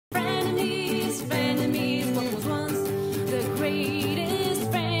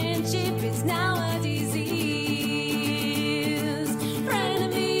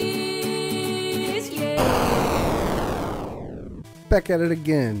back at it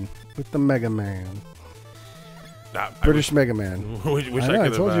again with the Mega Man. British Mega Man. I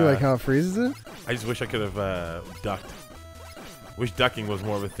told you like how it freezes it. I just wish I could have ducked. Wish ducking was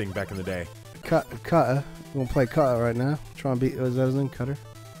more of a thing back in the day. Cutter. We're gonna play Cutter right now. Try and beat. Was that his name? Cutter?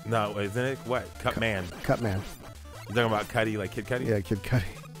 No, isn't it? What? Cutman. Cutman. You talking about Cuddy, like Kid Cudi? Yeah, Kid Cudi.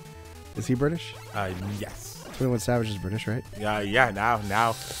 Is he British? Yes. 21 Savage is British, right? Yeah.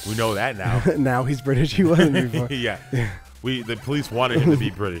 Now we know that now. Now he's British. He wasn't before. Yeah. The police wanted him to be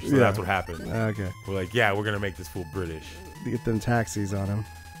British, so that's what happened. Okay. We're like, yeah, we're gonna make this fool British. To get them taxis on him.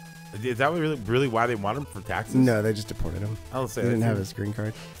 Is that really why they want him for taxes? No, they just deported him. I don't say he that. Didn't have his green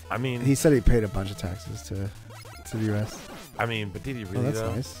card. I mean, he said he paid a bunch of taxes to the U.S. I mean, but did he really? Oh, that's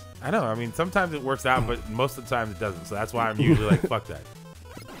though? nice. I know. I mean, sometimes it works out, but most of the time it doesn't. So that's why I'm usually like, fuck that.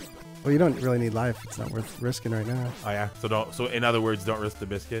 Well, you don't really need life. It's not worth risking right now. Oh yeah. So in other words, don't risk the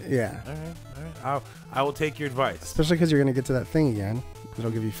biscuit. Yeah. All right. I will take your advice. Especially because you're gonna get to that thing again.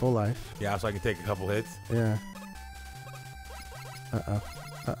 It'll give you full life. Yeah, so I can take a couple hits. Yeah. Uh-oh.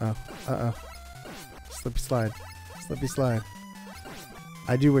 Slippy slide. Slippy slide.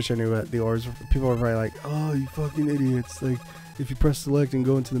 I do wish I knew what the orbs were. People were probably like, oh, you fucking idiots. Like, if you press select and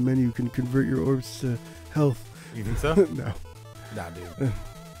go into the menu, you can convert your orbs to health. You think so? No. Nah, dude.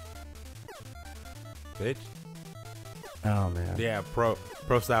 Bitch. Oh, man. Yeah, pro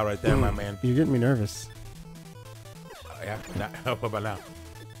style right there, my man. You're getting me nervous. Yeah. What about now?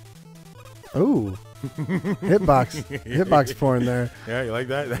 Oh. Hitbox porn there. Yeah, you like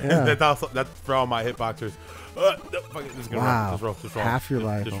that? Yeah. that's for all my hitboxers. Wow. Just roll. Half your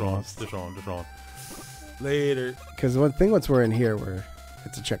life. Just roll. Later. Because what's we're in here,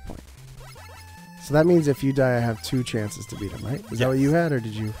 it's a checkpoint. So that means if you die, I have 2 chances to beat him, right? Is that what you had, or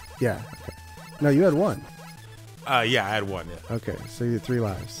did you? Yeah. Okay. No, you had 1. Yeah, I had 1. Yeah. Okay, so you had 3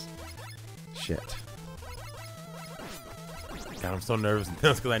 lives. Shit. God, I'm so nervous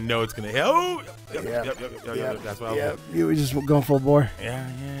because I know it's gonna hit. Oh, yep. That's what I was. You were just going full bore. Yeah.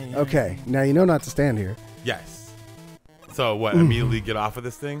 Okay, now you know not to stand here. Yes. So what? Immediately get off of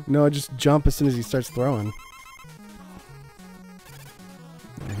this thing? No, just jump as soon as he starts throwing.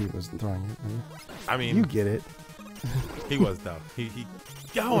 He wasn't throwing it. I mean, you get it. He was though. He.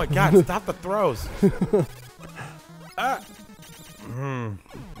 Oh my God! Stop the throws.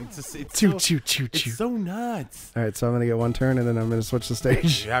 It's so nuts. All right, so I'm gonna get 1 turn and then I'm gonna switch the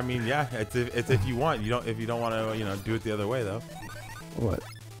stage. Yeah, I mean, yeah. It's if you want. If you don't want to, do it the other way though. What?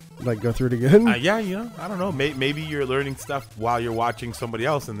 Like go through it again? Yeah, I don't know. Maybe you're learning stuff while you're watching somebody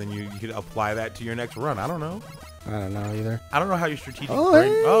else, and then you could apply that to your next run. I don't know. I don't know either. I don't know how your strategic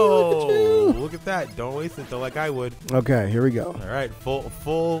brain. Hey, look at that! Don't waste it though, like I would. Okay, here we go. All right,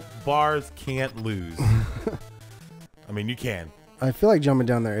 full bars can't lose. I mean, you can. I feel like jumping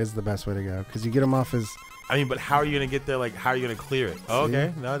down there is the best way to go because you get them off his. I mean, but how are you gonna get there? Like, how are you gonna clear it? Oh,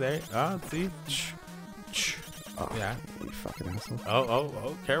 okay, no, there. Oh, see. Oh, yeah. You fucking asshole.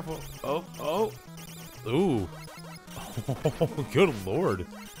 Oh, careful. Oh. Ooh. Oh, good Lord.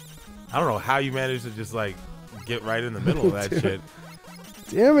 I don't know how you managed to just like get right in the middle of that shit.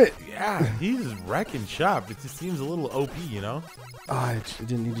 Damn it. Yeah, he's just wrecking shop. It just seems a little OP, Oh, I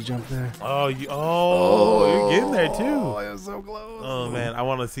didn't need to jump there. Oh, you're getting there too. Oh, I was so close. Oh man, I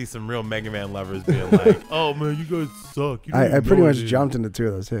want to see some real Mega Man lovers being like, "Oh man, you guys suck." I pretty much jumped into 2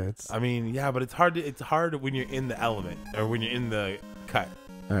 of those hits. I mean, yeah, but it's hard when you're in the element or when you're in the cut.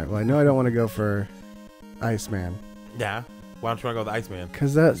 All right, well, I know I don't want to go for Iceman. Yeah. Why don't you want to go with Iceman?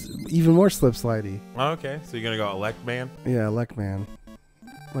 Because that's even more slip slidey. Oh, okay, so you're gonna go Elect Man? Yeah, Elect Man.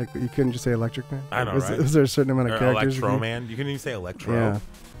 Like, you couldn't just say Electric Man? I know, right? Was there a certain amount of characters? Electro Man? You couldn't even say Electro. Yeah.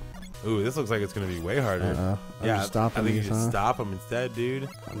 Ooh, this looks like it's going to be way harder. Yeah, I think you should stop him instead, dude.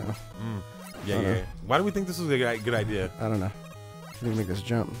 I know. Yeah. Why do we think this was a good idea? I don't know. Can you make us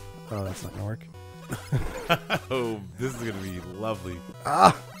jump? Oh, that's not going to work. Oh, this is going to be lovely.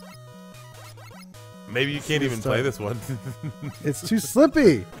 Ah! Maybe you can't even play this one. It's too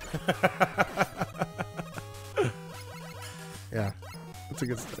slippy. Yeah. That's a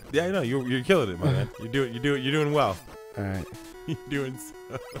good start. Yeah, I know. You're killing it, my man. You're doing well. All right. You're doing so.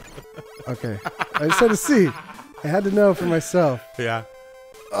 Okay. I just had to see. I had to know for myself. Yeah.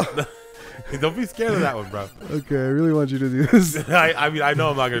 Don't be scared of that one, bro. Okay, I really want you to do this. I mean, I know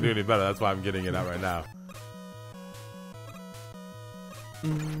I'm not going to do any better. That's why I'm getting it out right now.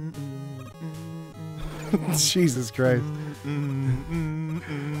 Jesus Christ.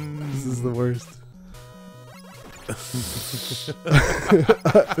 This is the worst. This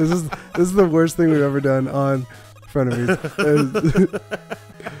is the worst thing we've ever done on Frienemies.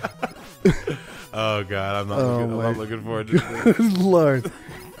 Oh God, I'm not looking forward to this. Lord.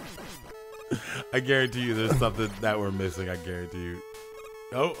 I guarantee you there's something that we're missing. I guarantee you.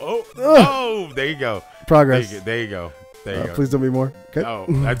 Oh, there you go. Progress. There you go. There you go. Please don't be more. Okay.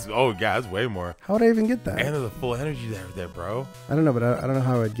 That's way more. How would I even get that? And there's a full energy there, bro. I don't know, but I don't know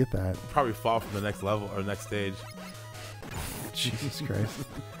how I'd get that. Probably fall from the next level or next stage. Jesus Christ.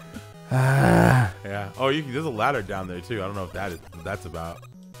 Yeah. Oh, there's a ladder down there too. I don't know if that's about.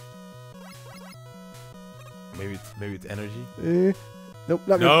 Maybe it's energy. Nope.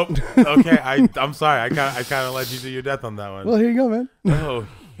 Not nope. Okay. I'm sorry. I kind of let you do your death on that one. Well, here you go, man. Oh.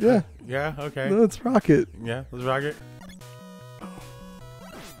 Yeah. Yeah. Okay. No, let's rock it. Yeah. Let's rock it.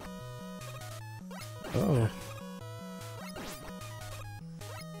 Oh.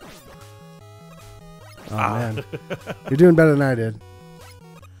 Oh man, you're doing better than I did.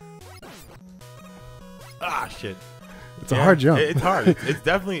 Ah, shit. It's a hard jump. It's hard. It's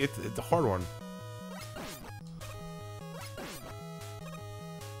definitely it's a hard one.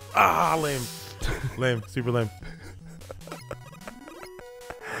 Ah, lame, super lame.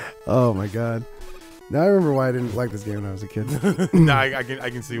 Oh my god. Now I remember why I didn't like this game when I was a kid. No, I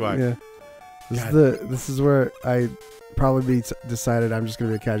can see why. Yeah. This is where I probably decided I'm just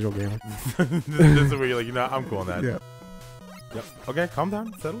gonna be a casual gamer. This is where you're like, I'm cool on that. Yeah. Yep. Okay, calm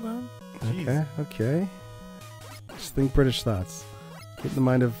down, settle down. Jeez. Okay. Just think British thoughts. Get in the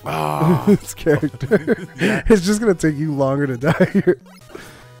mind of this character. Yeah. It's just gonna take you longer to die here.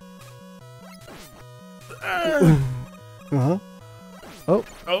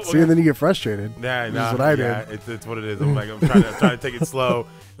 Oh, see, and then you get frustrated. Yeah, this is what I did. Yeah, it's what it is. I'm trying to take it slow.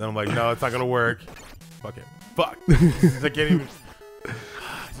 Then I'm like, no, it's not gonna work. Fuck it. Fuck. I can't even. I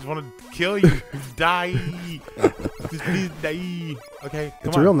just want to kill you. Die. Just please die. Okay.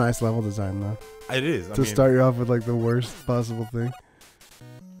 It's a real nice level design, though. It is. To start you off with like the worst possible thing.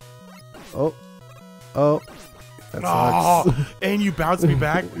 Oh. That sucks. And you bounced me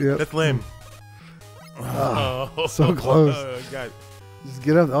back. Yep. That's lame. So close. Oh, God. Just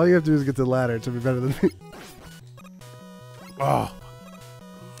get up. All you have to do is get to the ladder to be better than me. Oh.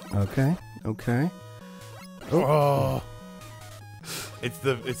 Okay. Oh. It's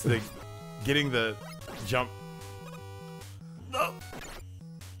the getting the jump. No.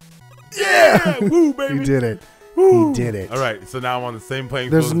 Yeah. Woo, baby. You did it. Woo. He did it. All right. So now I'm on the same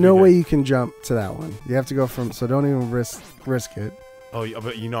playing field. There's no way you can jump to that one. You have to go from. So don't even risk it. Oh,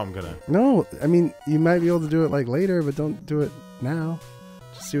 but I'm gonna. No, I mean you might be able to do it like later, but don't do it now.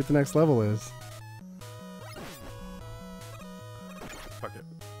 Just see what the next level is. Fuck it.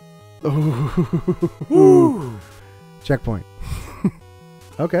 Ooh. Checkpoint.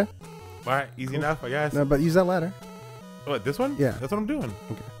 Okay. All right, easy enough, I guess. No, but use that ladder. What, this one? Yeah. That's what I'm doing.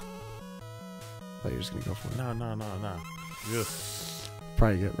 Okay. I thought you were just gonna go for it. No. Ugh.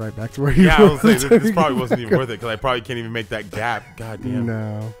 Probably get right back to where you were. Yeah, I was saying this probably wasn't even worth it because I probably can't even make that gap. God damn.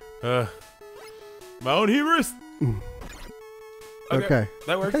 No. My own humorous. Okay.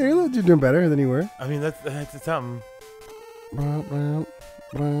 That works. Okay, you're doing better than you were. I mean, that's something.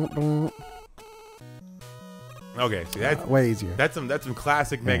 Okay, see that's way easier. That's some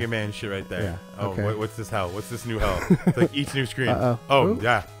classic Mega Man shit right there. Yeah. Oh, okay. What's this hell? What's this new hell? It's like each new screen. Oh, ooh.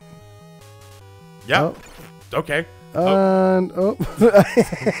 Yeah. Yeah. Oh. Okay. And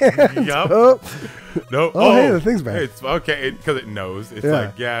Yup. No. Oh, hey, the thing's back. It's okay because it knows. It's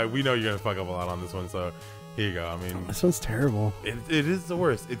like, yeah, we know you're gonna fuck up a lot on this one, so here you go. I mean, this one's terrible. It is the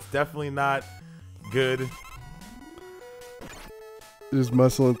worst. It's definitely not good. Just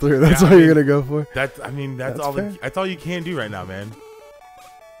muscling through. That's all you're gonna go for. That's all. That's all you can do right now, man.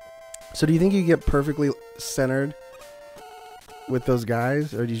 So, do you think you get perfectly centered with those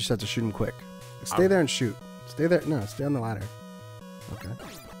guys, or do you just have to shoot them quick? Stay there and shoot. Stay there. No, stay on the ladder. Okay.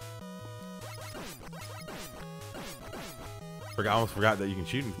 I almost forgot that you can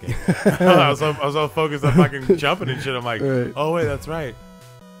shoot in the game. I was so focused on fucking jumping and shit. I'm like, oh wait, that's right.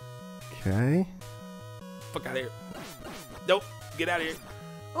 Okay. Fuck out of here. Nope. Get out of here.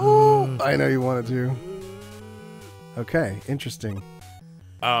 Oh, I know you wanted to. Okay, interesting.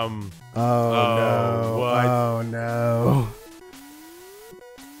 Oh no. What? Oh no.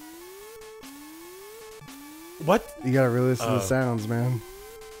 What? You gotta really listen to the sounds, man.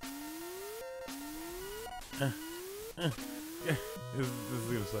 This is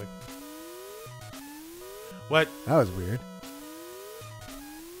gonna suck. What? That was weird.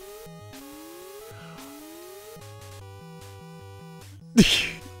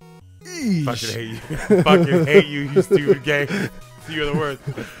 Fucking hate you. Fucking hate you, you stupid game. You're the worst.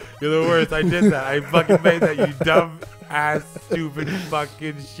 You're the worst. I did that. I fucking made that, you dumb ass, stupid,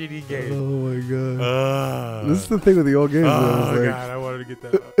 fucking shitty game. Oh my god. This is the thing with the old games. Oh god, I wanted to get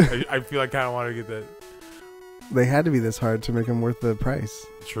that. I feel like I kind of wanted to get that. They had to be this hard to make them worth the price.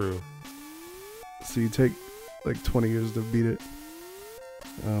 True. So you take like 20 years to beat it.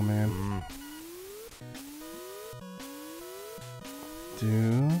 Oh man.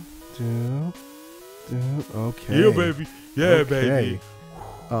 Okay. Yeah, baby. Yeah, Okay. baby.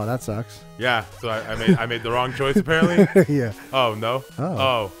 Oh, that sucks. Yeah. So I made the wrong choice apparently. Yeah. Oh no.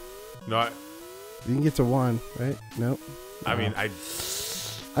 Oh. No. You can get to 1, right? Nope. I mean,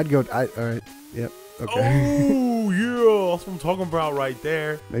 I'd go. All right. Yep. Okay. Oh yeah, that's what I'm talking about right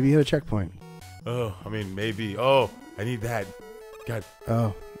there. Maybe you hit a checkpoint. Oh, I mean maybe. Oh, I need that. God.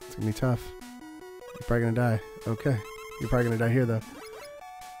 Oh, it's gonna be tough. You're probably gonna die. Okay. You're probably gonna die here though.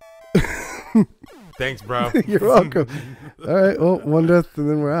 Thanks, bro. You're welcome. All right. Well, 1 death and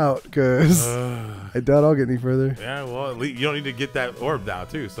then we're out. Cause I doubt I'll get any further. Yeah. Well, at least you don't need to get that orb now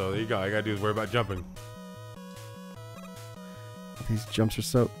too. So there you go. All I gotta do is worry about jumping. These jumps are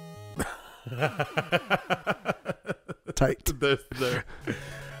so tight. There.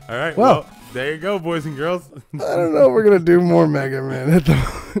 All right. Well, there you go, boys and girls. I don't know if we're gonna do more Mega Man.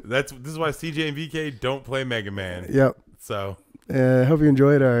 This is why CJ and VK don't play Mega Man. Yep. So I hope you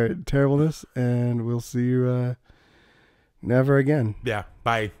enjoyed our terribleness, and we'll see you never again. yeah.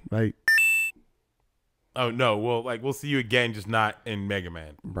 Bye. Bye. Oh no. Well, we'll see you again, just not in Mega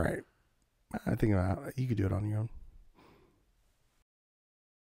Man. Right. I think you could do it on your own.